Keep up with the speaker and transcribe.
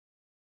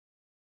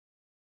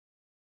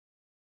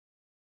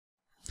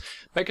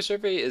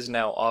MicroSurvey is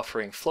now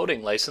offering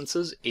floating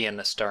licenses in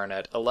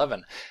StarNet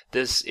 11.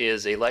 This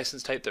is a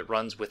license type that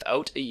runs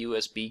without a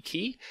USB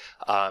key,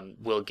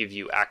 will give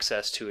you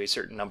access to a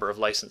certain number of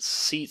licensed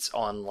seats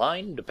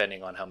online,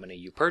 depending on how many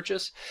you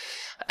purchase.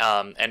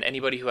 And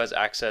anybody who has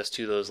access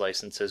to those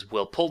licenses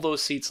will pull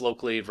those seats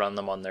locally, run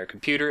them on their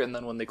computer, and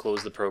then when they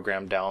close the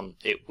program down,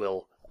 it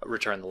will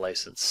return the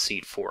licensed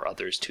seat for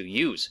others to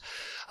use.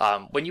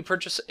 When you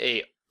purchase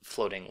a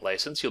floating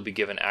license, you'll be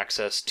given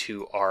access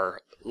to our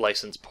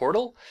license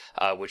portal,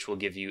 which will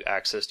give you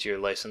access to your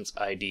license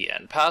ID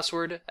and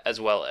password, as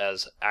well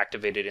as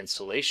activated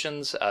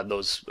installations.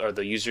 Those are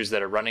the users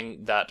that are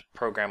running that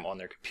program on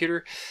their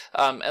computer,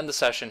 and the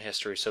session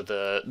history, so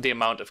the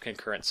amount of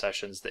concurrent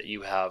sessions that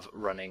you have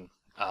running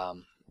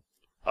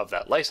of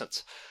that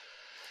license.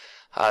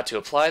 To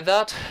apply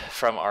that,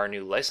 from our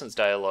new license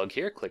dialog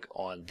here, click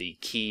on the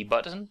key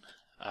button,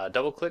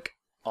 double click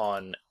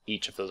on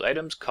each of those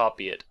items,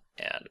 copy it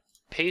and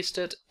paste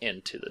it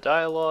into the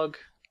dialog,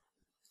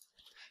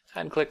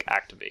 and click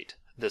Activate.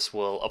 This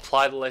will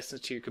apply the license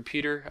to your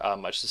computer,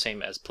 much the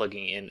same as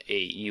plugging in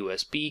a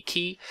USB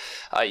key.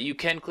 You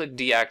can click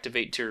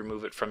Deactivate to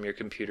remove it from your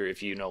computer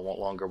if you no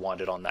longer want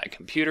it on that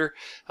computer,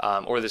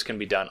 or this can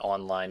be done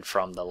online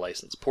from the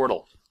license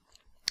portal.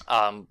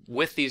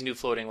 With these new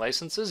floating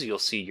licenses, you'll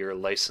see your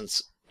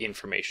license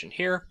information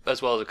here,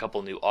 as well as a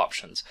couple new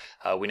options.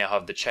 We now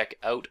have the check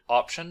out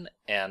option,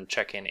 and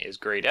check in is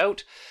grayed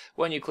out.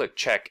 When you click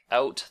check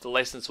out, the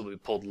license will be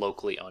pulled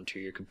locally onto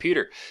your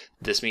computer.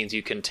 This means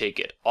you can take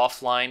it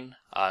offline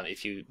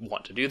if you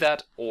want to do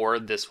that, or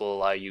this will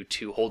allow you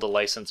to hold a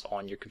license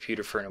on your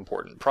computer for an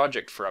important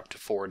project for up to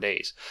 4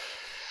 days.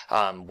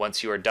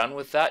 Once you are done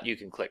with that, you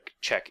can click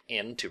check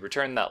in to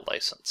return that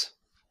license.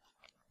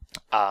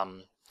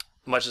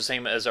 Much the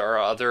same as our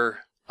other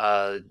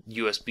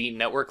USB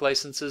network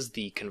licenses,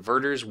 the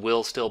converters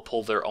will still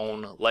pull their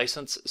own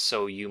license,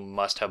 so you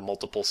must have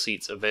multiple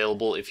seats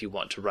available if you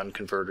want to run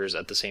converters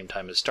at the same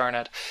time as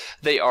StarNet.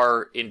 They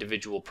are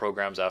individual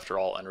programs after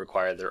all and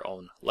require their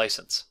own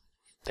license.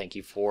 Thank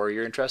you for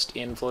your interest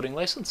in floating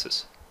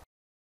licenses.